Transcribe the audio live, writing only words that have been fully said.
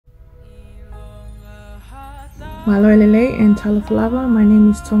Maloelele and Talafalava. My name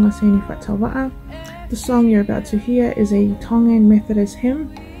is Tonga Seine Fa'atauva'a. The song you're about to hear is a Tongan Methodist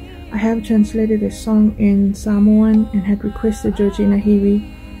hymn. I have translated this song in Samoan and had requested Georgina Hivi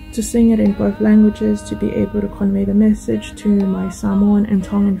to sing it in both languages to be able to convey the message to my Samoan and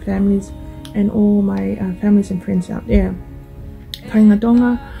Tongan families and all my families and friends out there. Kainga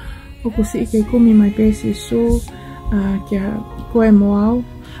Tonga, oku si ike kumi mai pe si su kia koe moau.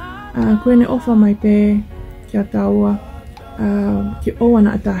 Koe ne ofa mai pe kia taua ki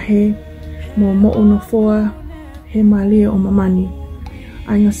oana atahe mo mo'onofoa he malia o mamani.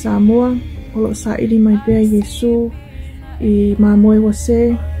 Ainga Samoa, olo sa ili mai pe Yesu I mamoe wa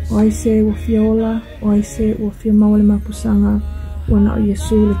se, o ai se wa fiola, o ai se wa fia maole mapusanga, wana o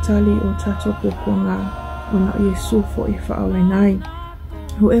Yesu le tali o tato pupunga, wana o Yesu fo I whaaole nai.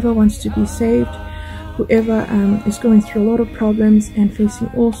 Whoever wants to be saved, whoever is going through a lot of problems and facing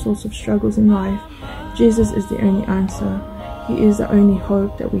all sorts of struggles in life, Jesus is the only answer. He is the only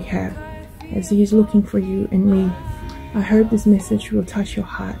hope that we have, as He is looking for you and me. I hope this message will touch your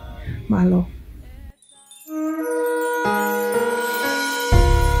heart. Malo.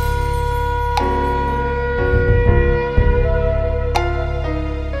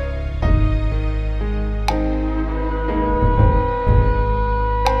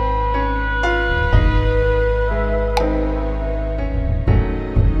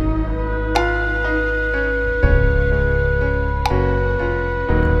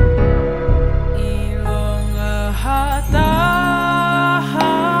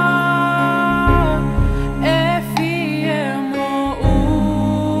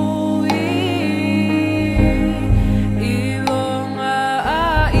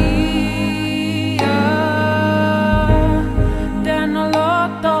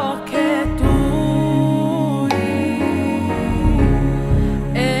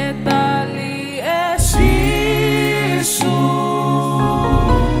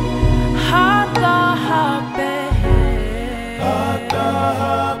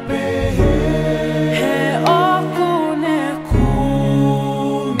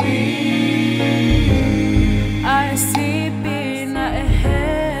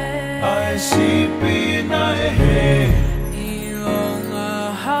 Sipi na ehe,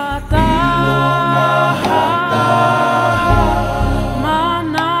 ilonga hata,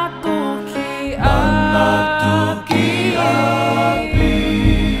 manatuki api,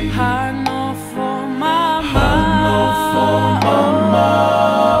 hanofo mama,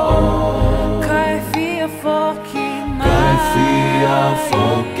 kaifia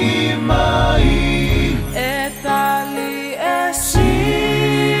foki mai.